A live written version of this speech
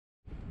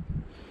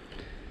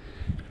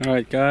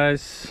Alright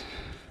guys,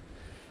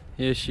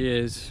 here she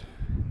is.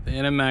 The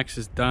Intermax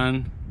is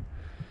done.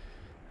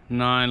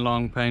 9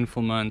 long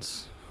painful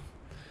months.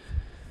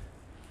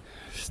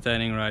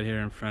 Standing right here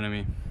in front of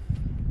me.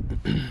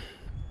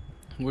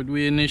 What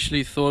we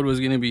initially thought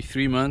was going to be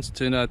 3 months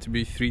turned out to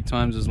be 3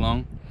 times as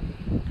long.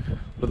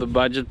 With a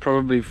budget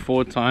probably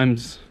 4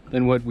 times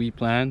than what we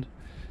planned.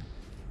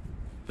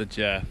 But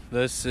yeah,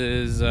 this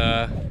is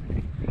the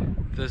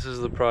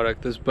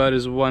product. This boat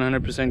is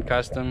 100%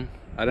 custom.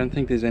 I don't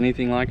think there's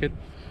anything like it.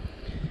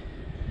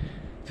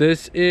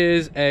 This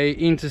is a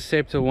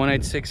Interceptor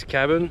 186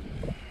 cabin.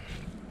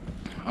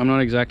 I'm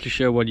not exactly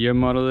sure what year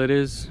model it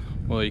is.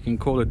 Well, you can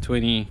call it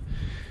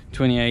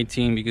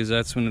 2018 because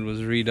that's when it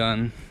was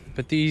redone.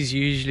 But these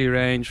usually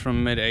range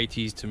from mid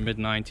 80s to mid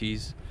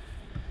 90s.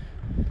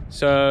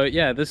 So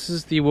yeah, this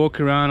is the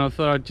walk around. I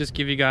thought I'd just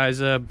give you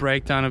guys a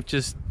breakdown of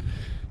just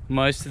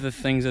most of the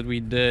things that we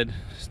did,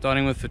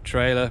 starting with the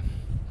trailer.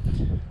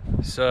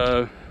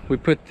 So we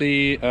put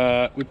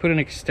an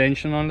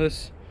extension on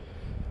this,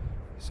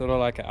 sort of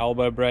like an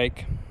elbow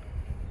brake.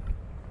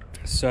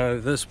 So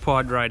this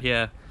part right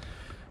here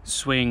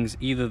swings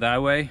either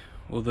that way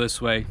or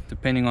this way,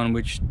 depending on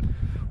which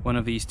one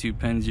of these 2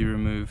 pins you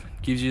remove.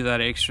 It gives you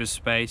that extra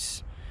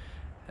space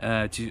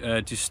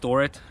to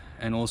store it,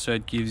 and also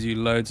it gives you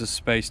loads of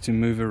space to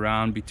move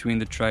around between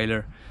the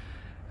trailer,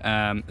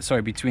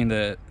 between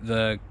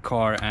the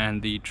car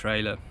and the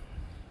trailer.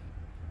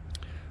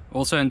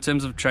 Also, in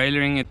terms of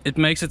trailering, it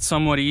makes it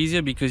somewhat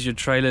easier because your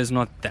trailer is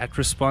not that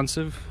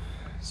responsive.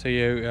 So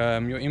your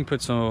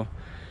inputs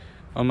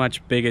are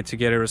much bigger to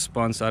get a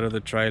response out of the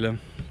trailer.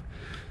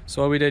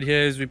 So what we did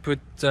here is we put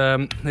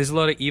there's a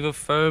lot of Eva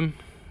foam,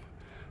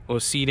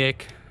 or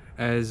scenic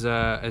as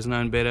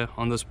known better,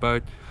 on this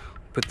boat.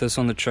 Put this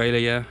on the trailer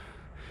here.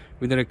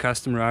 We did a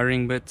custom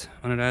routing bit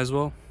on it as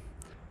well.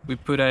 We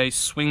put a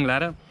swing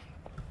ladder,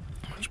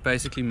 which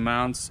basically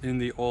mounts in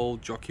the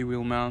old jockey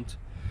wheel mount,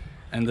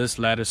 and this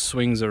ladder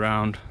swings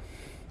around.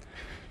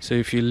 So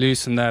if you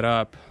loosen that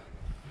up,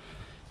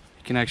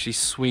 you can actually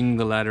swing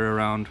the ladder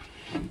around.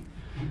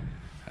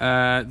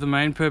 The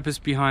main purpose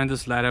behind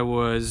this ladder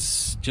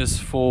was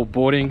just for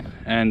boarding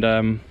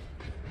and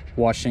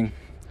washing.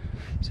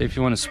 So if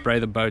you want to spray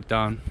the boat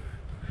down,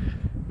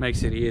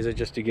 makes it easier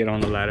just to get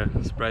on the ladder,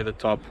 spray the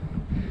top.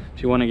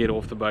 If you want to get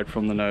off the boat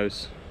from the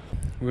nose.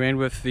 We went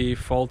with the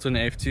Fulton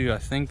F2. I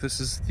think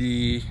this is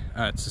the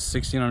it's a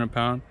 1600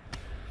 pound.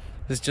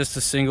 It's just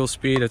a single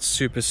speed. It's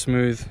super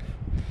smooth.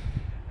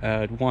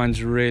 It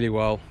winds really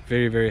well.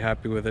 Very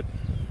happy with it.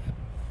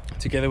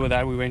 Together with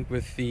that, we went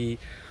with the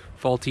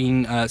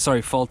Fulton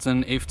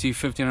F2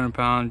 1500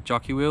 pound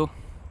jockey wheel.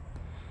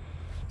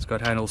 It's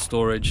got handle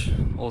storage,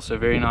 also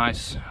very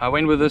nice. I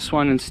went with this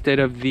one instead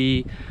of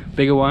the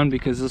bigger one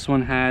because this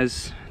one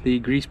has the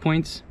grease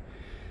points,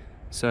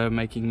 so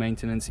making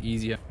maintenance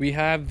easier. We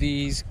have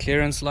these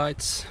clearance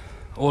lights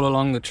all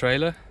along the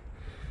trailer.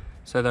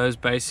 So those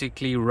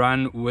basically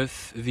run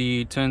with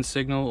the turn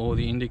signal or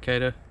the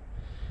indicator,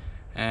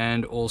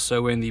 and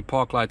also when the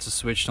park lights are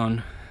switched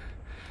on,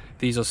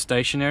 these are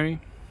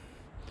stationary,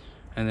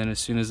 and then as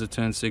soon as the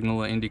turn signal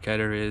or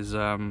indicator is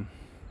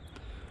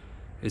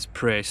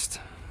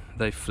pressed,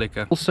 they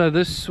flicker. Also,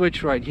 this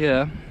switch right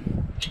here,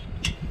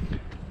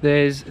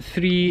 there's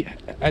 3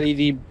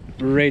 LED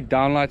red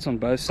downlights on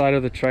both sides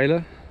of the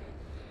trailer,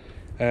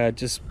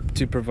 just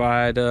to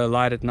provide a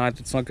light at night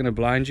that's not going to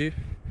blind you.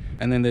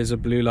 And then there's a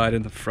blue light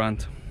in the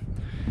front,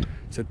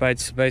 so it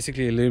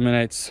basically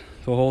illuminates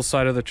the whole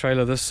side of the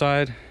trailer, this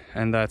side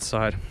and that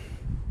side.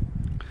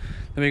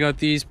 Then we got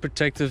these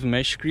protective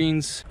mesh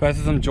screens. Both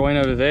of them join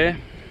over there,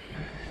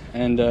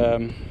 and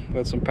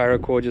got some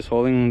paracord just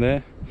holding them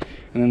there.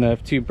 And then they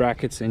have 2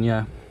 brackets in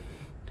here,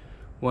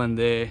 one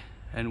there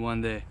and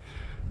one there,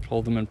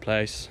 hold them in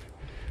place.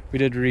 We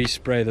did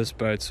respray this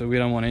boat, so we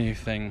don't want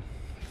anything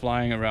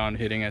flying around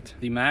hitting it.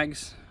 The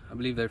mags, I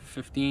believe they're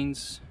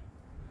 15s.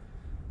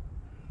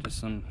 Just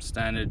some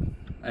standard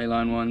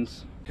A-line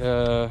ones.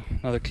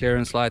 Another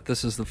clearance light.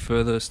 This is the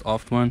furthest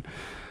aft one.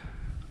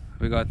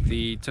 We got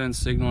the turn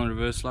signal and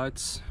reverse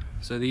lights.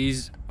 So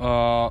these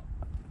are,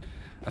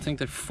 I think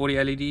they're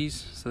 40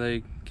 LEDs, so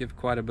they give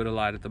quite a bit of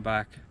light at the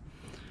back.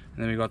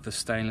 And then we got the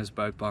stainless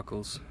boat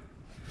buckles.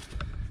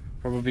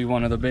 Probably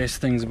one of the best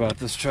things about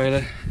this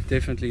trailer,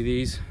 definitely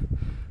these.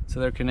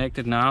 So they're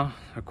connected now,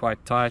 they're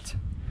quite tight.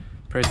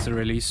 Press the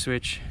release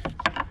switch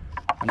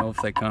and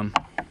off they come.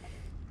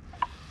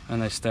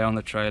 And they stay on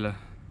the trailer.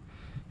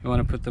 You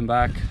want to put them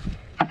back,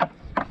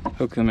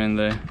 hook them in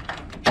there,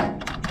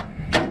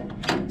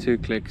 2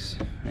 clicks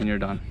and you're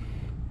done.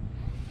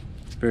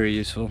 It's very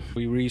useful.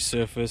 We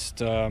resurfaced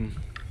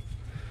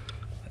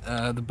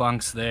the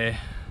bunks there.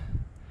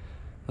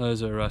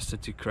 Those are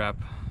rusted to crap.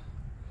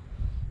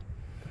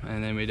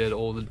 And then we did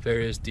all the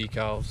various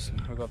decals.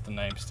 I got the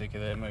name sticker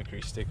there,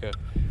 Mercury sticker,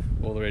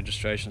 all the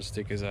registration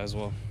stickers as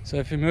well. So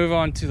if we move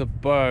on to the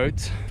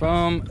boat,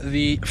 from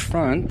the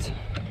front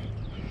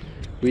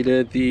we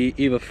did the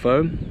Eva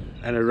foam,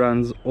 and it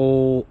runs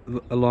all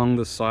along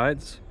the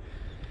sides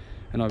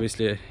and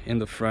obviously in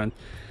the front.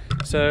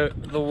 So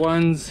the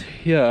ones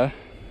here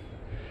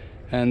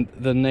and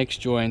the next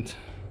joint,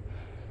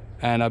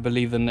 and I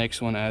believe the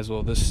next one as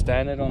well, the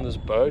standard on this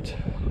boat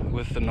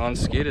with the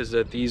non-skid is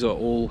that these are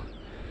all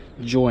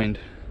joined,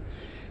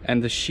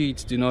 and the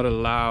sheets do not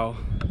allow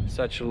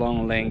such a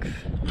long length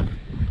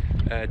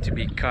to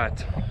be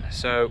cut.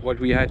 So what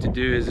we had to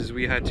do is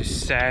we had to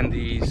sand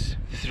these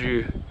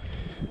through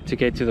to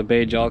get to the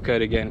bare gel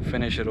coat again,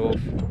 finish it off,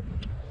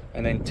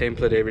 and then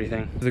template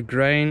everything. The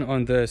grain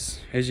on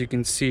this, as you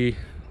can see,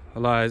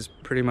 lies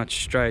pretty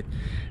much straight,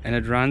 and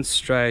it runs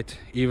straight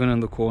even in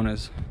the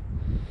corners.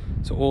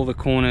 So all the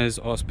corners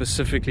are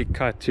specifically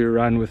cut to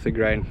run with the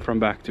grain from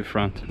back to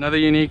front. Another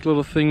unique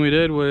little thing we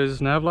did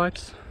was nav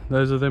lights.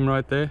 Those are them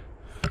right there.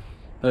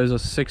 Those are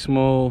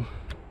 6mm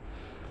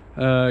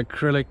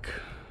acrylic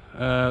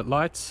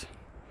lights,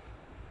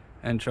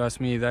 and trust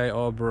me, they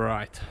are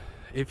bright.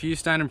 If you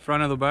stand in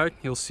front of the boat,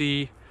 you'll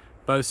see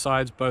both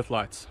sides, both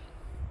lights,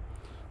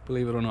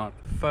 believe it or not.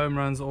 Foam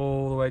runs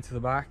all the way to the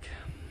back,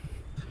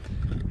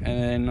 and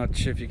then, not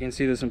sure if you can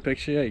see this in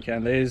picture. Yeah, you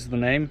can. There's the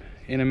name,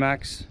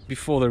 Intermax.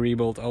 Before the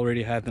rebuild I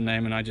already had the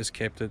name and I just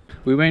kept it.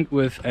 We went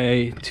with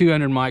a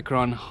 200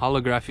 micron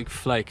holographic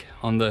flake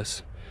on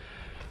this.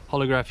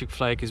 Holographic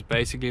flake is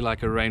basically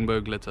like a rainbow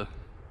glitter.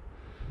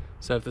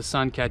 So if the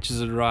sun catches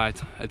it right,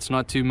 it's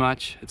not too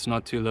much, it's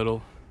not too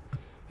little,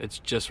 it's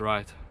just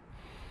right.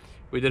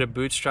 We did a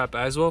bootstrap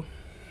as well.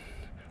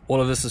 All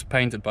of this is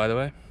painted, by the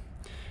way.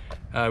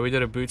 We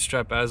did a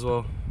bootstrap as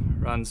well,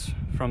 runs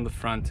from the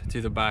front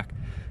to the back.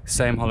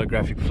 Same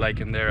holographic flake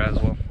in there as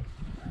well.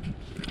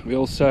 We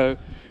also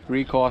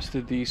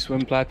recasted the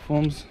swim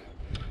platforms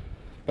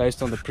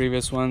based on the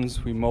previous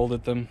ones. We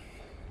molded them,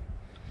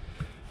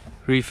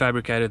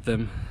 refabricated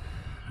them.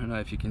 I don't know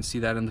if you can see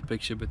that in the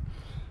picture, but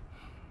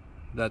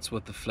that's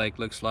what the flake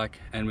looks like,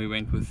 and we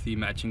went with the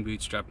matching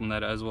bootstrap on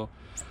that as well,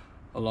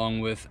 along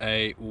with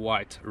a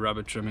white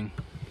rubber trimming.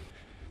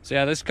 So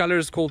yeah, this color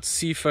is called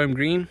seafoam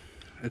green.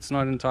 It's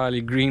not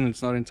entirely green,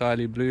 it's not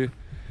entirely blue,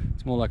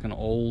 it's more like an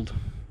old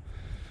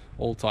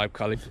type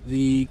color.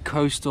 The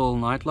coastal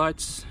night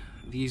lights,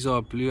 these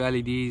are blue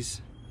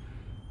LEDs.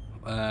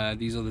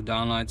 These are the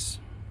downlights,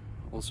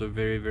 also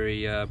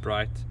very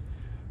bright,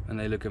 and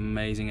they look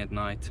amazing at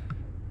night.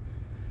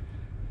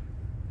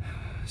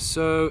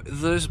 So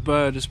this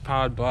boat is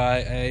powered by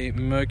a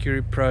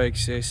Mercury Pro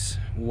XS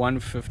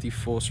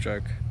 154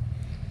 stroke.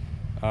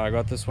 I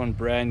got this one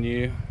brand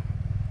new.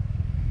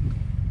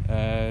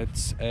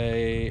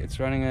 It's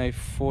running a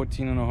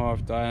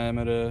 14.5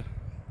 diameter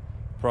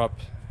prop,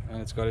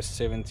 and it's got a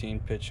 17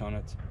 pitch on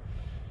it.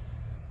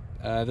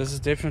 This is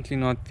definitely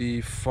not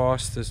the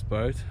fastest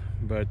boat,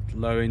 but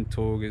low end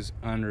torque is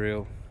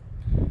unreal,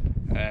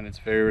 and it's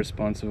very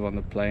responsive on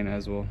the plane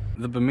as well.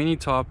 The Bimini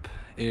top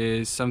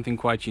is something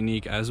quite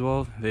unique as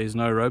well. There's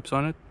no ropes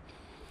on it.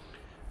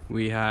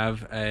 We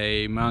have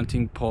a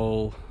mounting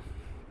pole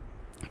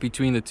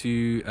between the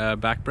two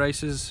back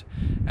braces,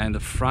 and the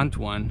front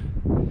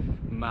one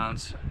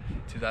mounts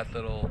to that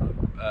little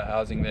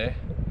housing there,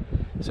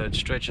 so it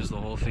stretches the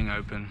whole thing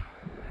open,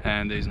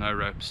 and there's no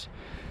ropes.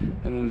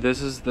 And then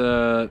this is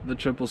the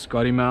triple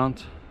Scotty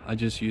mount. I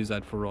just use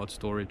that for rod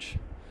storage.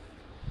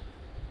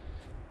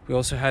 We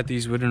also had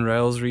these wooden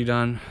rails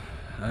redone.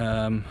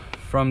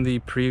 From the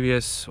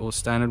previous or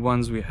standard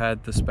ones, we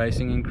had the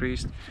spacing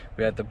increased,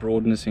 we had the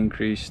broadness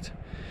increased,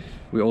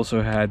 we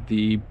also had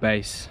the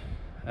base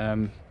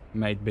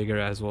made bigger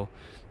as well.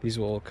 These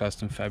were all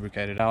custom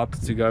fabricated. I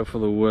opted to go for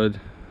the wood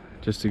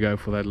just to go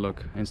for that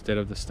look instead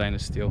of the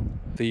stainless steel.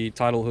 The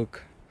tidal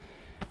hook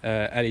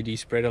LED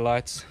spreader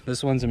lights,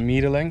 this one's a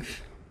meter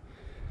length,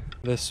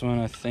 this one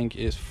I think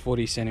is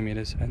 40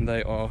 centimeters, and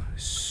they are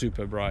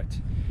super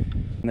bright,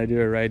 and they do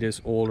a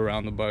radius all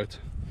around the boat.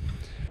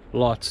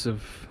 Lots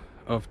of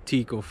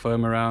teak or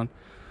foam around.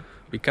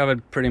 We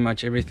covered pretty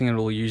much everything that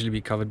will usually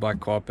be covered by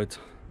carpet.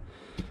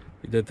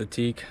 We did the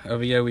teak.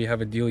 Over here we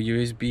have a dual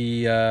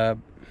USB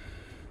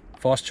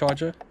fast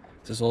charger.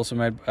 This is also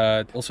made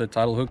also a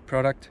tidal hook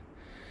product,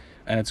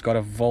 and it's got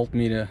a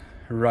voltmeter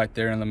right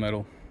there in the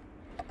middle.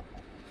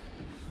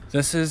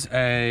 This is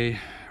a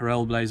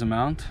Railblazer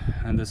mount,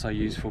 and this I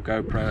use for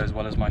GoPro as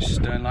well as my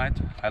stern light.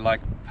 I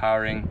like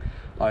powering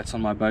lights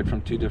on my boat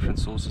from two different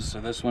sources, so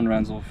this one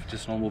runs off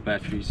just normal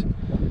batteries.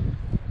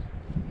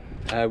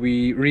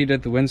 We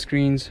redid the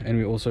windscreens, and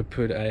we also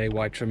put a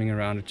white trimming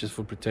around it just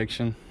for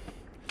protection.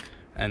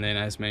 And then,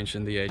 as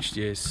mentioned, the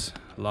HDS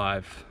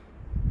Live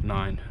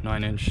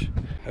 9-inch,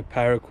 a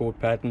paracord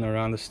pattern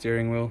around the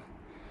steering wheel.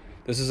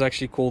 This is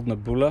actually called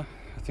Nebula,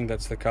 I think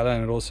that's the color,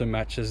 and it also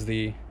matches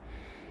the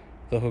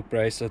hook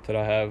bracelet that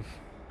I have.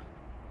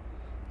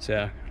 So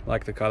yeah,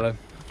 like the color.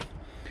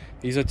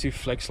 These are two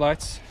flex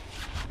lights.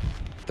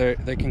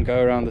 They can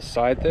go around the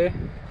side there,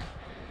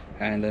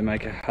 and they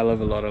make a hell of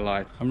a lot of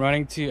light. I'm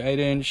running two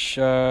 8-inch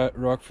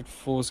Rutherford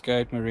Force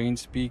Gate Marine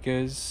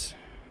speakers,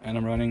 and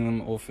I'm running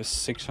them off a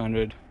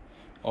 600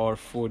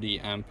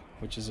 R4D amp,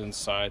 which is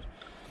inside.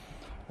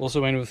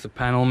 Also went with the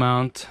panel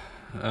mount.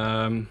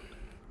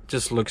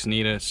 Just looks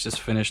neater, it's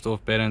just finished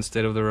off better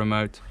instead of the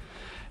remote.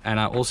 And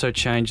I also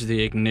changed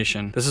the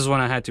ignition. This is one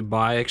I had to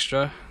buy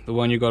extra. The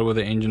one you got with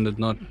the engine did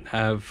not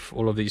have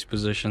all of these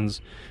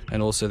positions,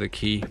 and also the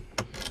key.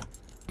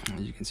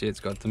 As you can see, it's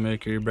got the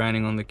Mercury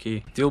branding on the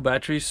key. Dual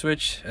battery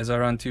switch, as I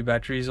run 2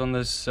 batteries on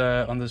this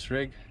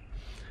rig,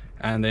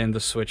 and then the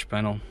switch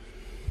panel.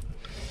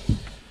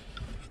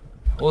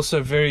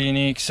 Also very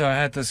unique. So I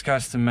had this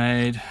custom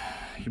made.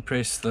 You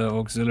press the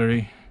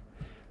auxiliary,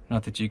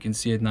 not that you can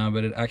see it now,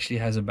 but it actually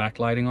has a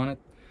backlighting on it,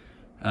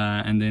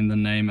 and then the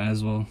name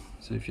as well.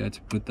 So if you had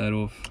to put that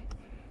off,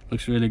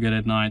 looks really good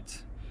at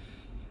night.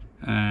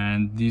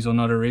 And these are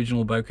not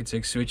original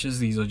Bokeh switches,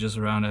 these are just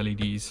round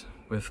LEDs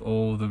with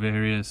all the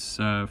various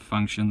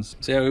functions.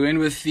 So yeah, we went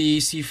with the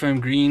seafoam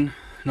green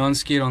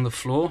non-skid on the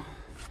floor,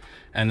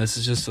 and this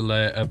is just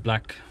a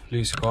black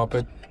loose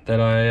carpet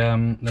that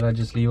I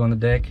just leave on the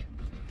deck.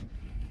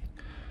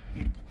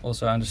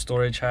 Also under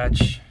storage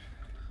hatch,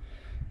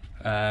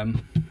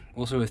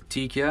 also with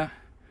teak here,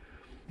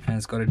 and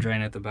it's got a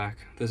drain at the back.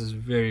 This is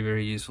very,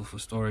 very useful for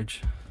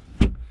storage.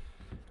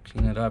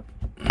 Clean it up.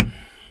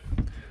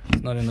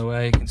 It's not in the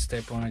way, you can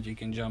step on it, you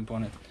can jump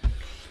on it.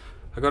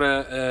 I got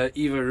a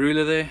Eva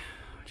ruler there,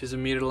 which is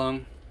 1 meter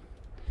long,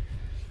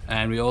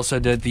 and we also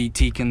did the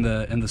teak in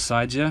the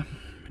sides here.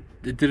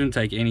 It didn't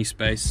take any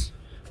space.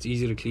 It's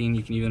easy to clean.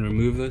 You can even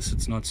remove this,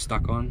 it's not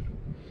stuck on,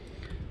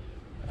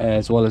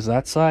 as well as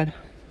that side.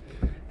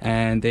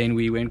 And then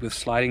we went with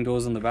sliding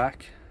doors on the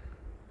back,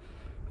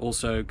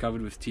 also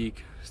covered with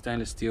teak,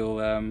 stainless steel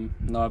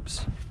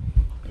knobs.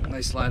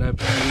 They slide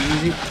open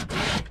really easy.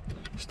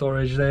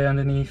 Storage there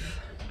underneath.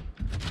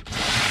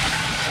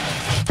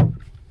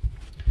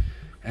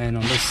 And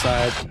on this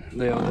side,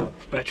 there are the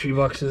battery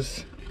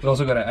boxes. We've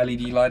also got an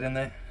LED light in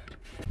there.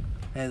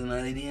 There's an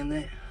LED in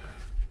there.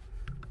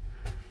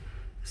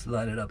 Just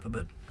light it up a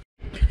bit.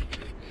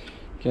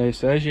 Okay,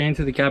 so as you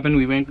enter the cabin,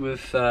 we went with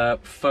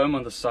foam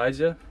on the sides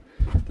here.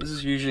 This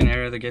is usually an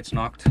area that gets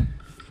knocked.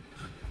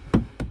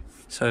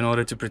 So in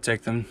order to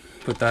protect them,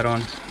 put that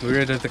on. We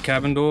read at the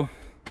cabin door.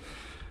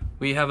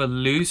 We have a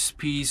loose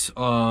piece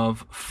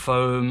of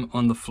foam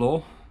on the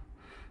floor,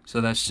 so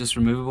that's just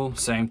removable.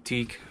 Same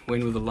teak,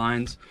 went with the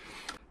lines.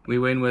 We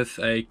went with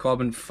a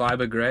carbon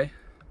fiber gray,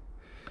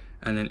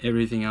 and then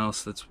everything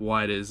else that's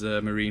white is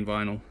marine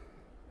vinyl.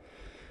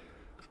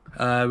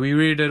 We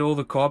redid all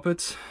the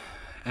carpets,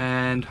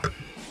 and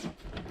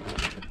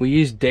we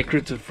used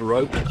decorative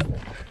rope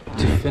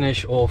to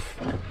finish off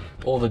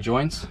all the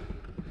joints,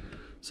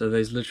 so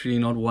there's literally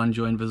not one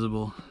joint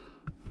visible.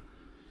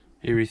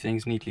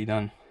 Everything's neatly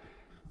done.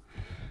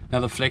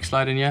 Another flex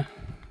light in here.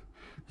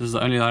 This is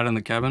the only light in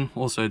the cabin.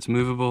 Also, it's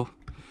movable,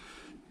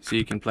 so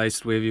you can place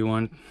it wherever you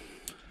want.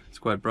 It's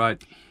quite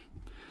bright,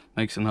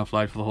 makes enough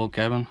light for the whole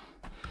cabin.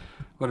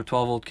 Got a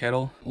 12-volt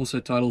kettle, also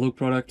Tidal hook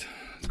product.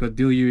 It's got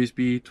dual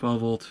USB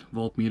 12-volt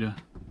voltmeter.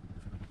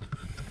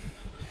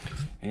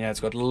 And yeah, it's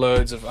got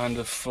loads of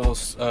under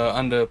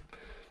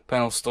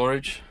panel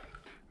storage.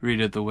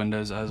 Redid the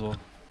windows as well.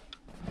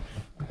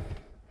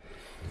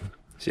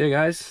 So yeah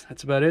guys,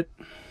 that's about it.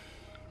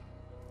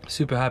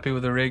 Super happy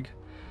with the rig.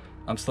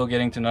 I'm still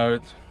getting to know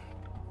it.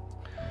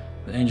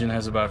 The engine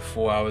has about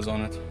 4 hours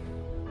on it.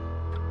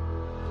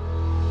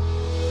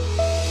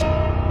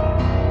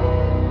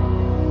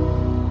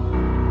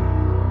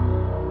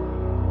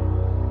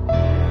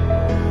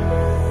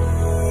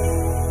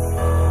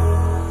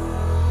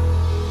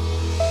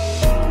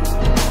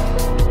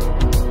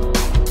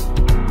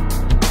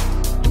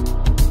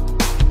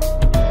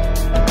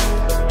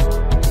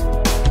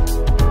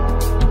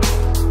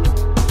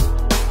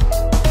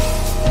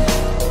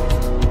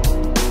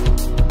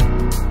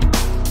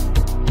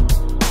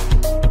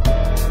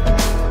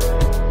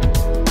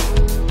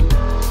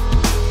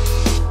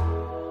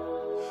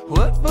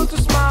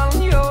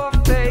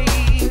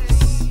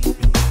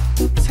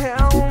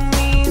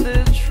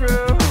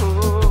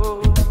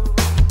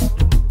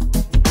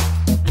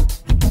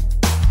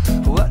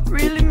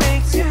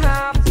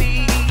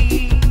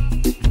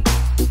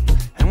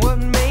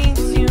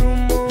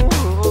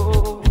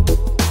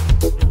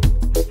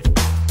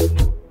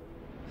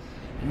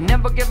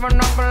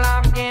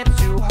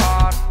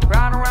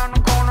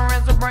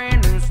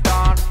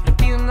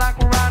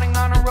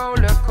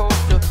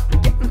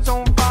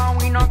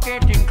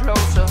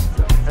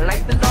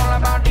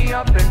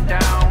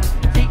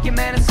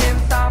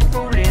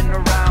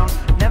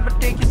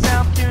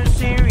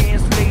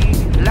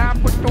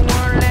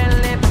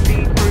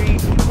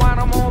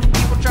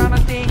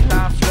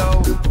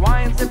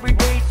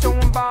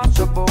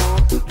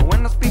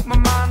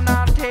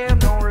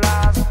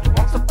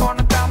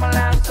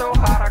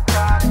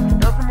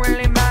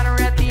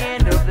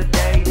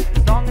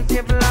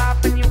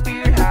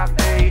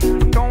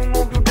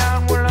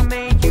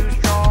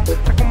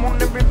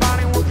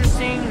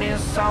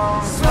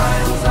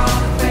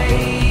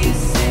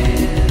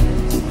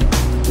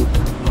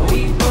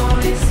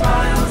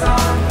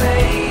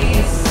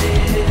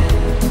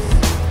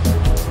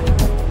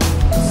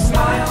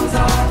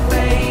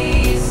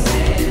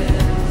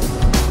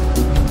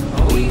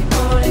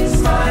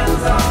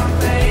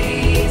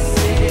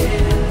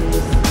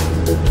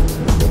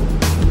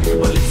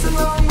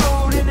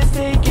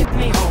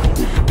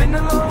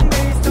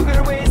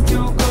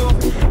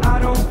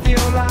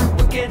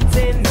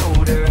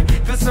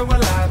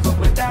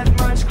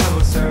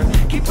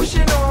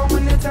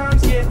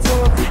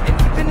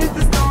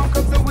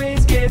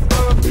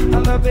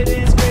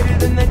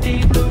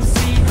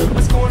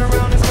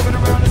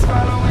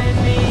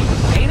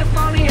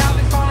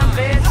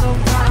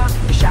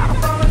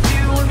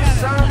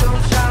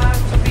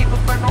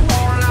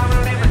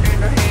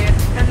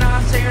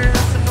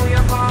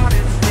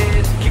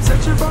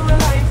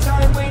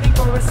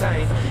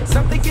 sign.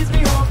 Something gives me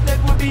hope that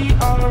we'll be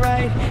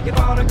alright. If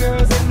all the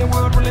girls in the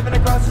world were living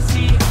across the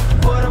sea,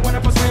 what a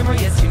wonderful swimmer,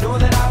 yes, you know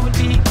that I would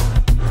be.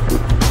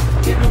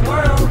 In the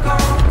world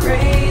gone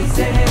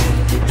crazy,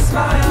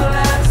 smile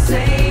and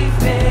save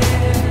me.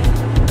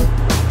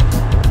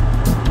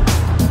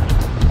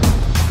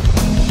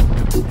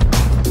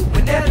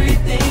 When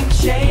everything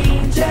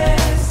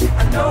changes,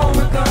 I know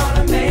we're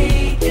gonna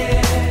make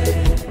it.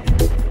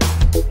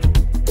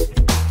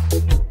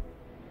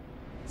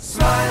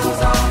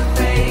 Smiles on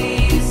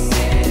faces,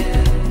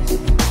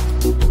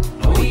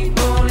 we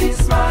pulling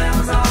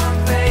smiles on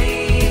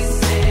faces.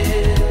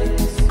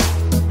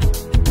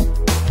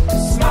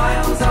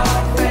 Smiles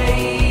on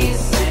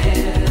faces,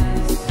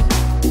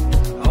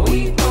 we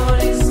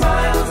pulling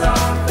smiles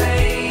on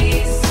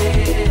faces.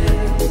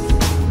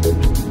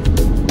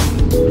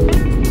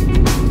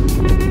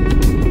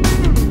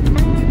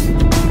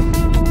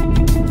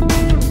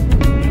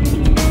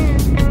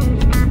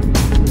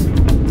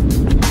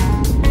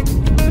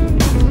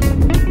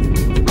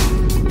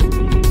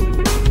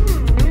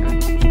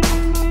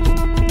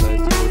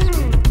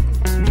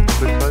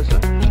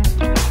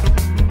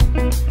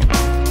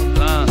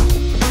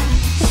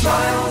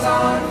 Smiles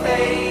on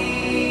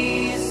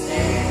faces,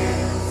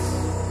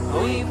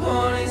 we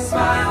pulling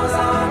smiles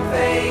on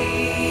faces.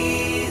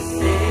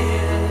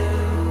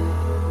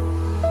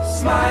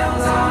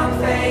 Smiles on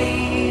faces.